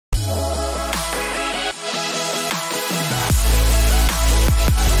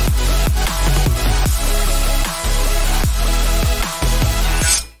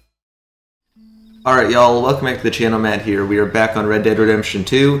Alright y'all, welcome back to the channel. Matt here. We are back on Red Dead Redemption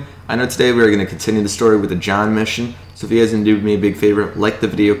 2. I know today we are going to continue the story with the John mission, so if you guys can do me a big favor, like the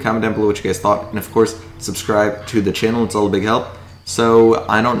video, comment down below what you guys thought, and of course, subscribe to the channel. It's all a big help. So,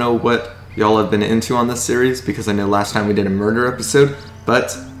 I don't know what y'all have been into on this series, because I know last time we did a murder episode,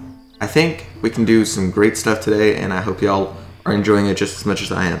 but I think we can do some great stuff today, and I hope y'all are enjoying it just as much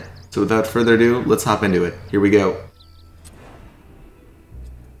as I am. So without further ado, let's hop into it. Here we go.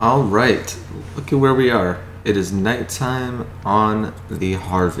 Alright, look at where we are. It is nighttime on the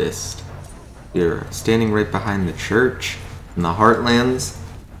harvest. We are standing right behind the church in the Heartlands,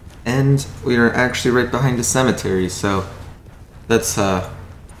 and we are actually right behind a cemetery, so that's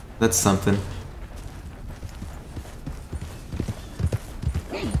something.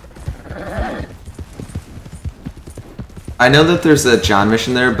 I know that there's a John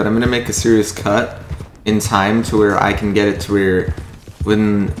mission there, but I'm gonna make a serious cut in time to where I can get it to where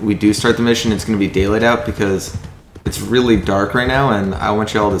when we do start the mission, it's going to be daylight out because it's really dark right now, and I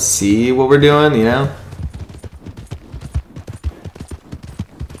want y'all to see what we're doing, you know?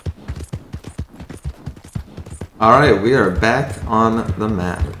 Alright, we are back on the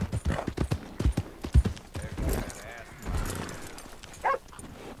map.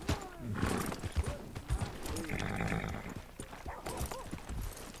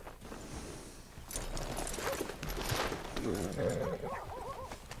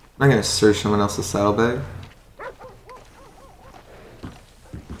 I'm not gonna search someone else's saddlebag.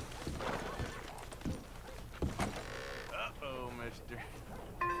 Uh-oh, mister.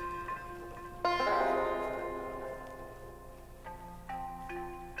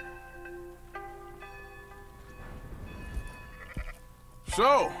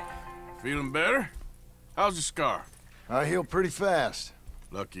 So, feeling better? How's the scar? I heal pretty fast.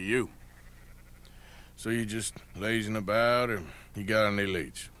 Lucky you. So you just lazing about, or you got any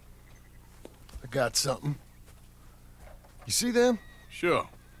leads? I got something. You see them? Sure.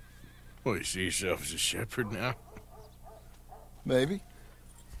 Well, you see yourself as a shepherd now? Maybe.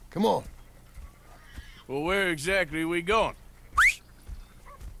 Come on. Well, where exactly are we going?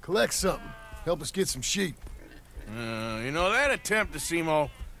 Collect something. Help us get some sheep. You know, that attempt to seem all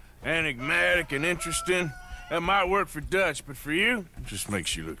enigmatic and interesting, that might work for Dutch, but for you, it just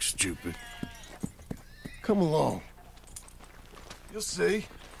makes you look stupid. Come along. You'll see.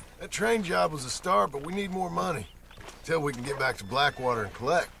 That train job was a start, but we need more money. Till we can get back to Blackwater and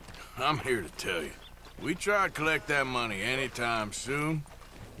collect. I'm here to tell you, we try to collect that money anytime soon,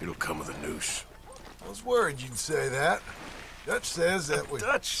 it'll come with a noose. I was worried you'd say that. Dutch says that we...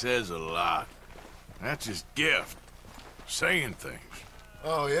 Dutch says a lot. That's his gift. Saying things.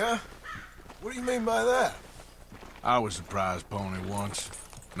 Oh, yeah? What do you mean by that? I was a prize pony once.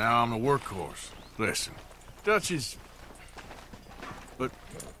 Now I'm a workhorse. Listen, Dutch is...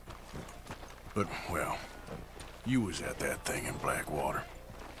 But, well, you was at that thing in Blackwater.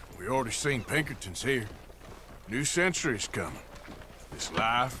 We already seen Pinkertons here. New century's coming. This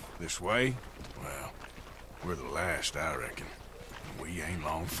life, this way, well, we're the last, I reckon. And we ain't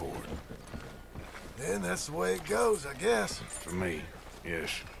long for it. Then that's the way it goes, I guess. For me, yes.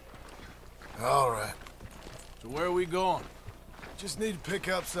 All right. So where are we going? Just need to pick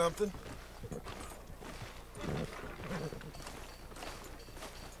up something.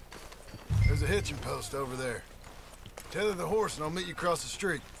 There's a hitching post over there. Tether the horse and I'll meet you across the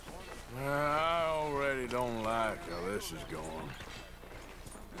street. I already don't like how this is going.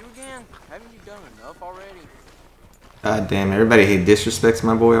 You again? Haven't you done enough already? God damn, everybody disrespects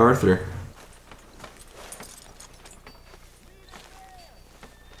my boy Arthur.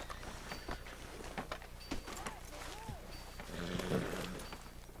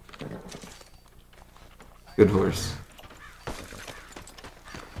 Good horse.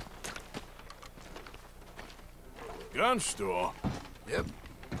 Gun store? Yep.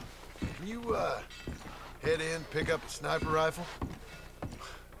 Can you, head in, pick up a sniper rifle?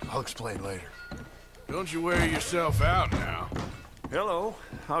 I'll explain later. Don't you wear yourself out now. Hello.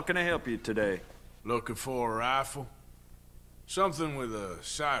 How can I help you today? Looking for a rifle? Something with a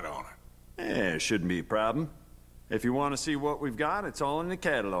sight on it. Shouldn't be a problem. If you want to see what we've got, it's all in the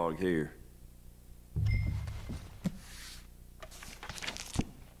catalog here.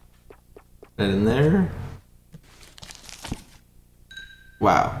 That in there.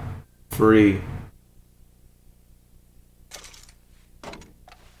 Wow. Free.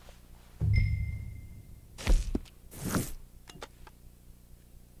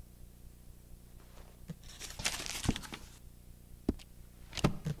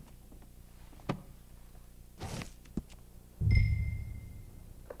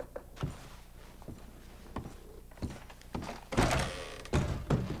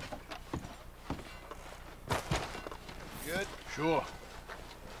 Sure.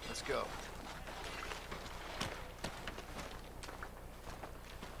 Let's go.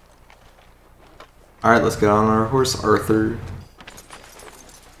 Alright, let's get on our horse, Arthur.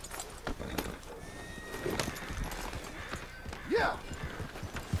 Yeah.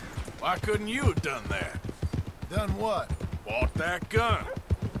 Why couldn't you have done that? Done what? Bought that gun.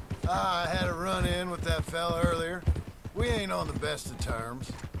 I had a run-in with that fella earlier. We ain't on the best of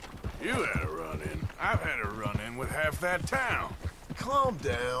terms. You had a run-in. I've had a run-in with half that town. Calm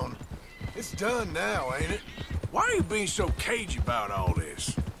down. It's done now, ain't it? Why are you being so cagey about all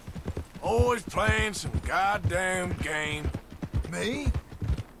this? Always playing some goddamn game. Me?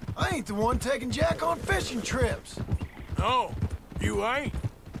 I ain't the one taking Jack on fishing trips. No, you ain't.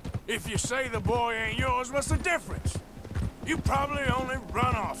 If you say the boy ain't yours, what's the difference? You probably only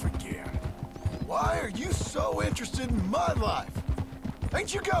run off again. Why are you so interested in my life?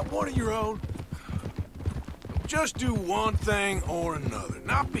 Ain't you got one of your own? Just do one thing or another.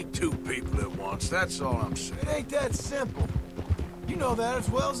 Not be two people at once, that's all I'm saying. It ain't that simple. You know that as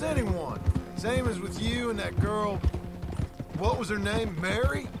well as anyone. Same as with you and that girl... What was her name?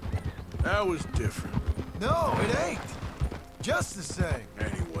 Mary? That was different. No, it ain't. Just the same.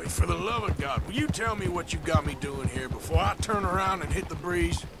 Anyway, for the love of God, will you tell me what you got me doing here before I turn around and hit the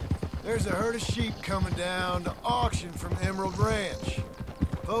breeze? There's a herd of sheep coming down to auction from Emerald Ranch.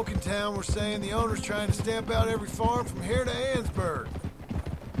 Folk in town were saying the owner's trying to stamp out every farm from here to Ansburg.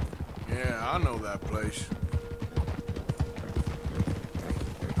 Yeah, I know that place.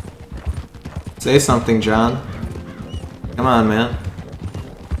 Say something, John. Come on, man.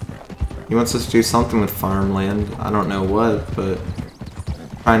 He wants us to do something with farmland. I don't know what, but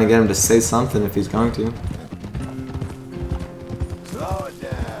trying to get him to say something if he's going to. Slow it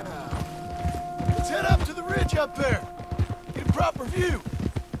down. Let's head up to the ridge up there. Get a proper view.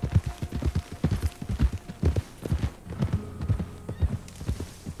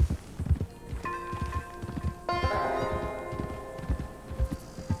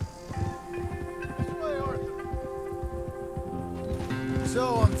 This way, Arthur.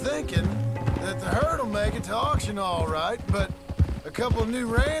 So I'm thinking that the herd will make it to auction all right, but a couple of new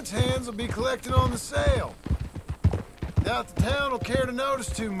ranch hands will be collecting on the sale. Doubt the town will care to notice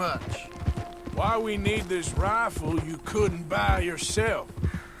too much. Why we need this rifle you couldn't buy yourself?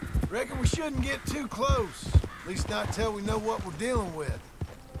 Reckon we shouldn't get too close. At least not till we know what we're dealing with.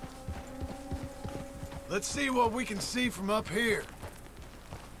 Let's see what we can see from up here.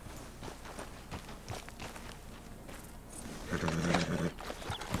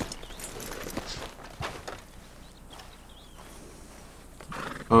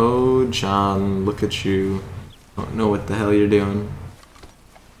 Oh, John, look at you. Don't know what the hell you're doing.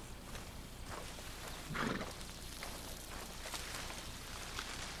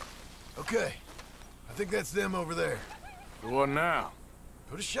 Okay, I think that's them over there. What now?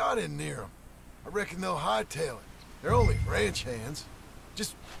 Put a shot in near them. I reckon they'll hightail it. They're only ranch hands.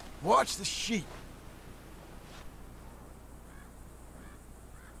 Just watch the sheep.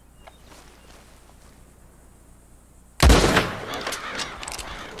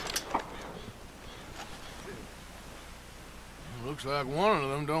 Looks like one of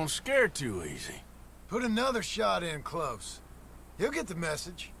them don't scare too easy. Put another shot in close. He'll get the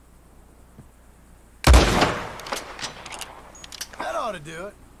message. That ought to do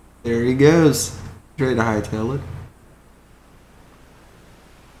it. There he goes. Try to hightail it.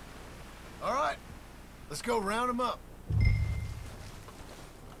 All right, let's go round them up.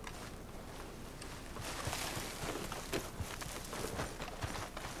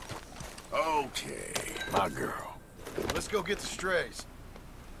 Okay, my girl. Let's go get the strays.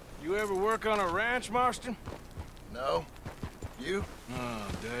 You ever work on a ranch, Marston? No? You?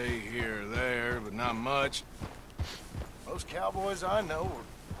 Day here or there, but not much. Most cowboys I know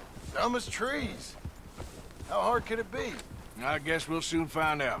are dumb as trees. How hard could it be? I guess we'll soon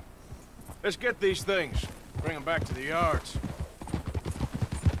find out. Let's get these things. Bring them back to the yards.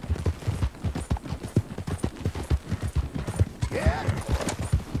 Yeah.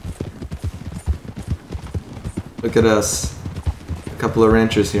 Look at us. A couple of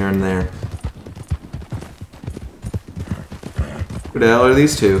ranchers here and there. Who the hell are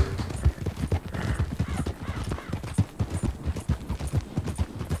these two?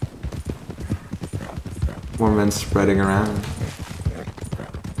 More men spreading around.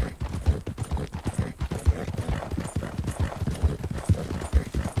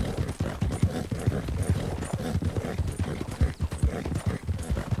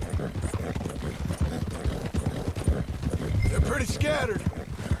 They're pretty scattered.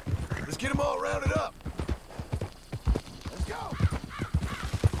 Let's get them all rounded up. Let's go.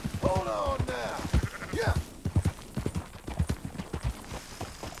 Hold on now. Yeah.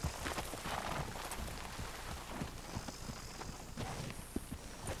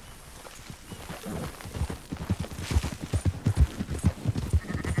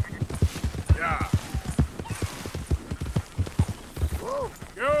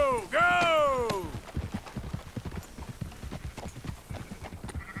 Go, go!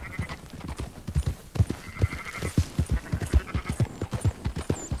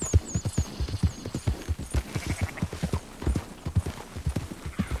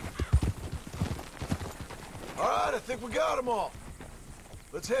 All right, I think we got them all.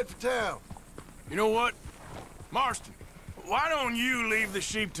 Let's head for town. You know what? Marston, why don't you leave the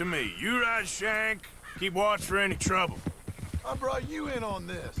sheep to me? You ride Shank, keep watch for any trouble. I brought you in on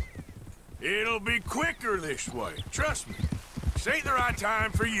this. It'll be quicker this way, trust me. This ain't the right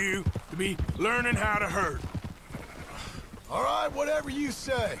time for you to be learning how to herd. All right, whatever you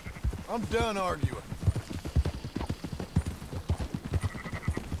say. I'm done arguing.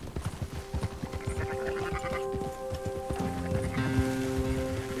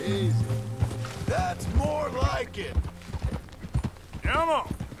 Easy. That's more like it. Come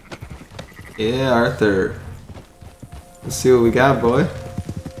on. Yeah, Arthur. Let's see what we got, boy.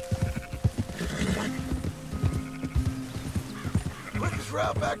 Quickest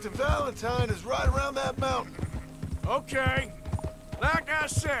route back to Valentine is right around that mountain. Okay. Like I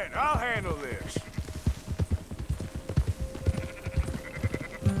said, I'll handle this.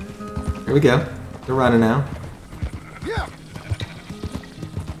 Here we go. They're running now. Yeah.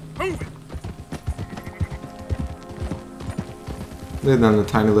 Move it. Look at them, the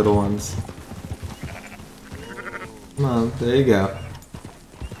tiny little ones. Come on, there you go.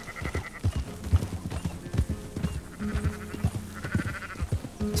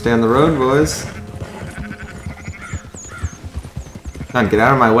 Stay on the road, boys. Come on, get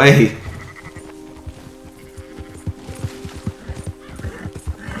out of my way.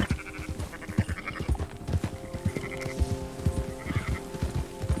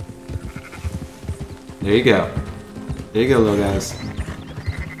 There you go. There you go, little guys.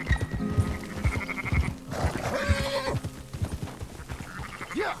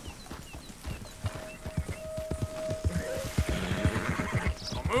 Yeah.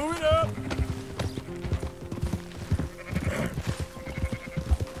 I'll move it up.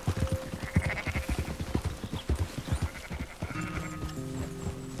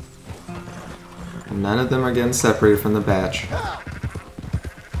 None of them are getting separated from the batch.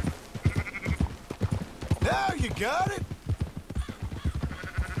 Now you got it.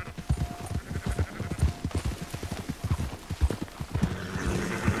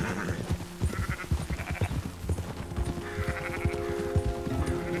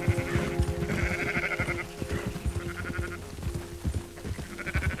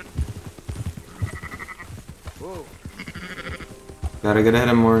 Whoa. Gotta get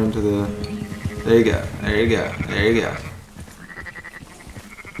ahead more into the... There you go. There you go. There you go.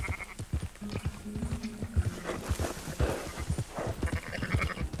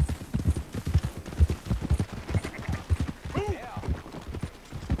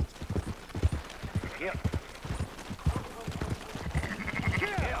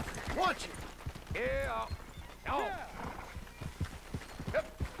 Watch it. Yeah. Oh.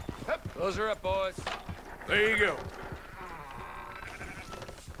 Close her up, boys. There you go.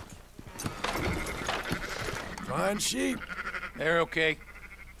 Fine sheep. They're okay.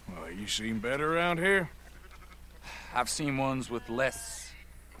 Well, you seem better around here. I've seen ones with less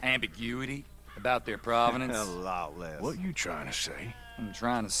ambiguity about their provenance. A lot less. What you trying to say? I'm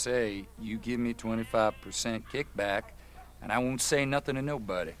trying to say, you give me 25% kickback, and I won't say nothing to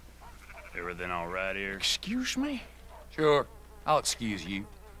nobody. Everything all right here? Excuse me? Sure, I'll excuse you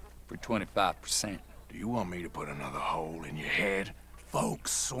for 25%. Do you want me to put another hole in your head?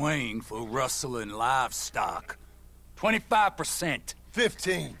 Folks swing for rustling livestock. 25%.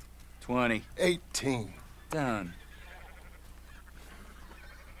 15. 20. 18. Done.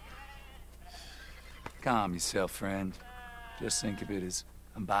 Calm yourself, friend. Just think of it as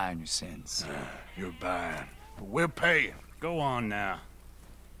I'm buying your sins. You're buying, but we're paying. Go on now.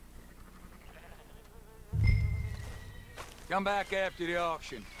 Come back after the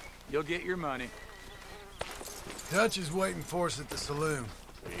auction. You'll get your money. Dutch is waiting for us at the saloon.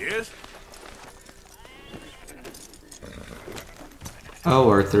 He is? Oh,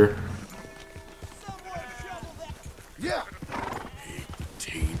 Arthur. Yeah.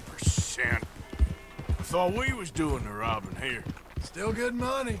 18%. I thought we was doing the robbing here. Still good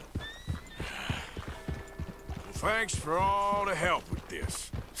money. Well, thanks for all the help with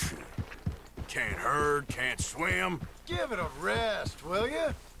this. Can't herd, can't swim. Give it a rest, will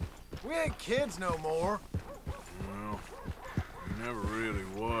ya? We ain't kids no more. Well, he never really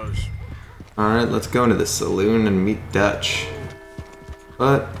was. Alright, let's go into the saloon and meet Dutch.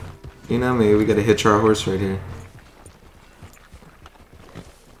 But, you know me, we gotta hitch our horse right here.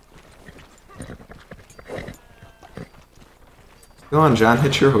 Go on, John,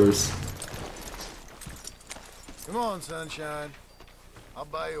 hit your horse. Come on, sunshine. I'll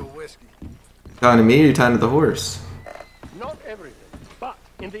buy you a whiskey. Talking to me or you talking to the horse? Not everything, but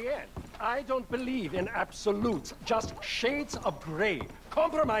in the end, I don't believe in absolutes, just shades of gray.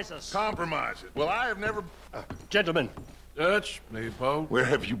 Compromises. Compromise it. Well, I have never... Gentlemen. Dutch, Leopold. Where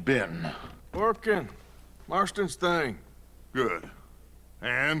have you been? Working. Marston's thing. Good.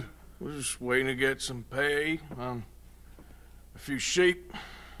 And? We're just waiting to get some pay on a few sheep.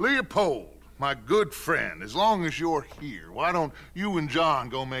 Leopold, my good friend, as long as you're here, why don't you and John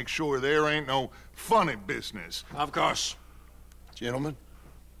go make sure there ain't no funny business? Of course. Gentlemen?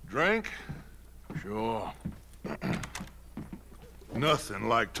 Drink? Sure. Nothing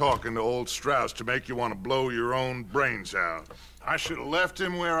like talking to old Strauss to make you want to blow your own brains out. I should have left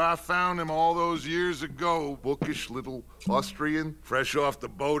him where I found him all those years ago. Bookish little Austrian, fresh off the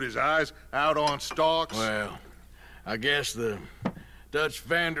boat, his eyes out on stalks. Well, I guess the Dutch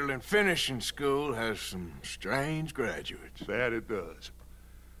Vanderlyn Finishing School has some strange graduates. That it does.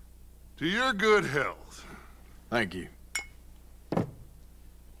 To your good health. Thank you.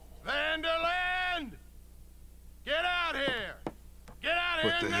 Vanderland! Get out here! Get out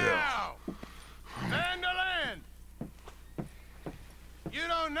What here the now! Vanderland! You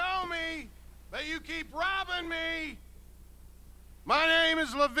don't know me, but you keep robbing me! My name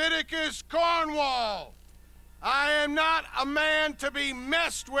is Leviticus Cornwall. I am not a man to be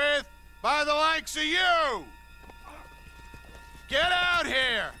messed with by the likes of you! Get out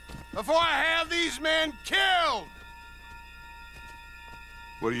here before I have these men killed!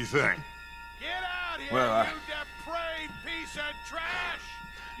 What do you think? Get out here, Well, you depraved piece of trash!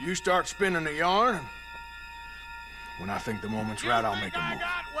 You start spinning the yarn, and when I think the moment's right, I'll make a I move.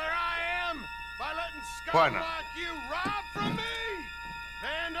 got where I am by letting Why scum not? like you rob from me?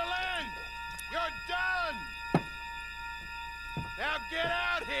 Vanderlyn, you're done! Now get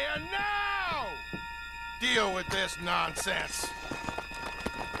out here now! Deal with this nonsense.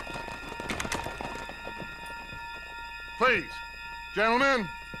 Please, gentlemen,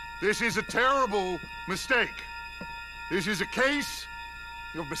 this is a terrible mistake. This is a case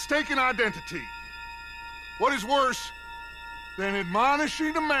of mistaken identity. What is worse than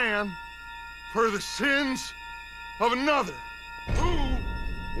admonishing a man for the sins of another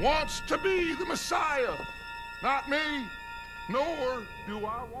who wants to be the Messiah? Not me, nor do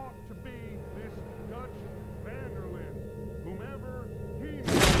I want to be this Dutch Vanderlyn, whomever he may be.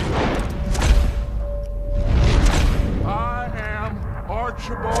 I am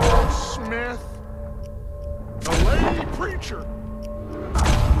Archibald Smith, a lay preacher.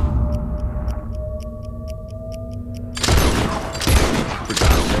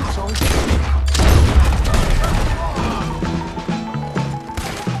 Forgot that song?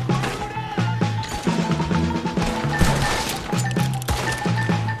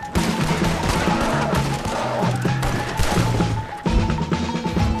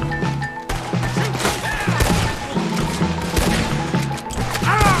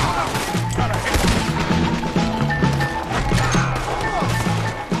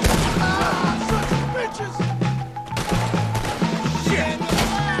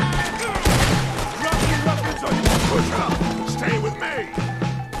 Stay with me!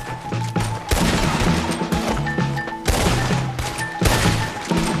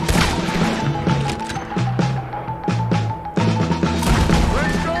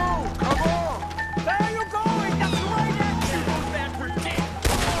 Let's go! Come on! Where are you going? That's right at you, that we're dead.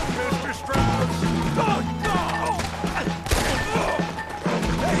 Mr. Strauss!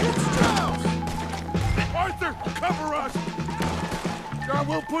 Hey, it's Strauss! Arthur, cover us! John,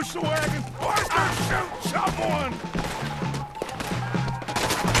 we'll push the wagon. Arthur, shoot someone!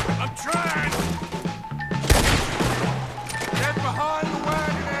 I'm trying! Get behind the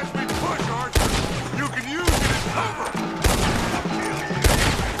wagon as we push, Arthur. You can use it as cover.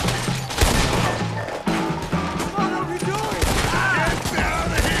 What are we doing? Get down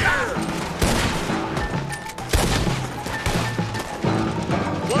here!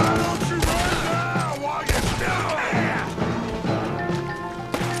 Why don't you run now while you're still here?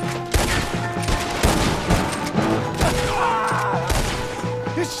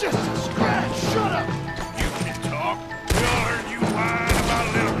 It's just a scratch! Shut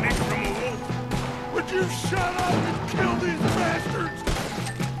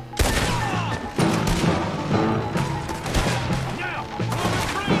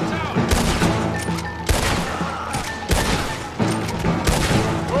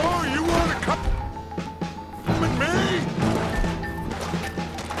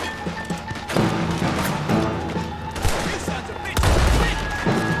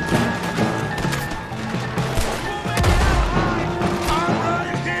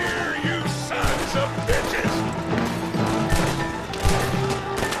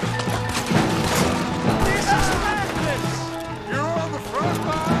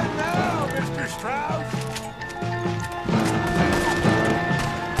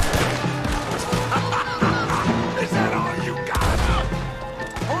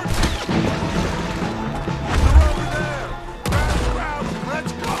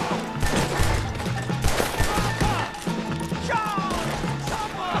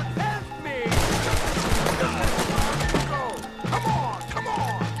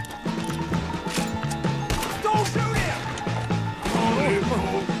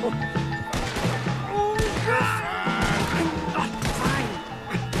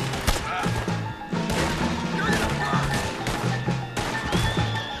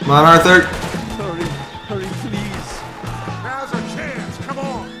Come on, Arthur. Hurry, please. Now's our chance. Come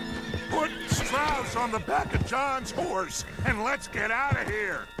on. Put Strauss on the back of John's horse, and let's get out of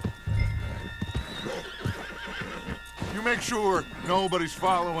here. You make sure nobody's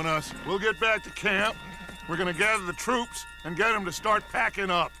following us. We'll get back to camp. We're gonna gather the troops and get them to start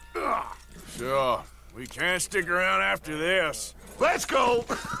packing up. Ugh. Sure. We can't stick around after this. Let's go!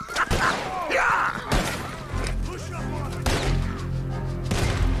 Yeah! Push up on it.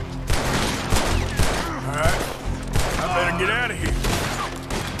 All right. I better get out of here.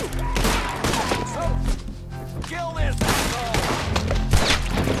 Kill this asshole!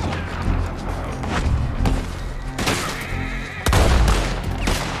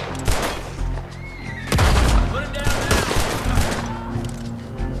 Put him down now!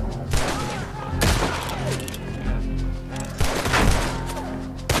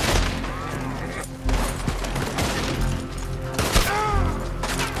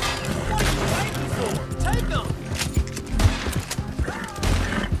 Take them!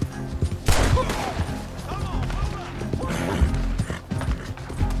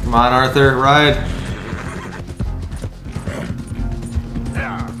 Come on, Arthur, ride.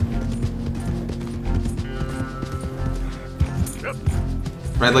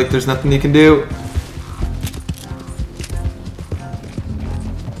 Ride like there's nothing you can do.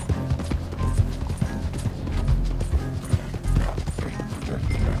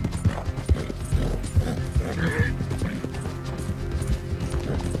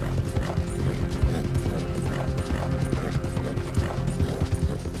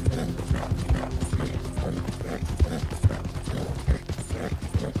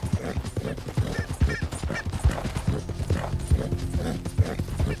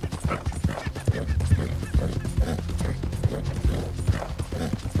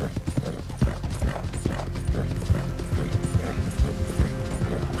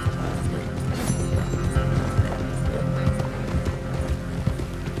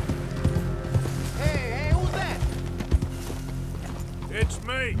 Hey, who's that? It's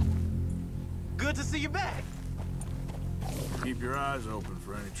me. Good to see you back. Keep your eyes open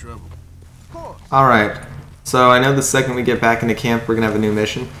for any trouble. Of course. Alright, so I know the second we get back into camp, we're going to have a new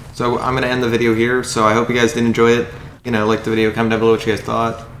mission. So I'm going to end the video here, so I hope you guys did enjoy it. You know, like the video, comment down below what you guys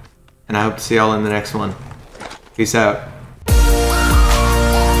thought. And I hope to see y'all in the next one. Peace out.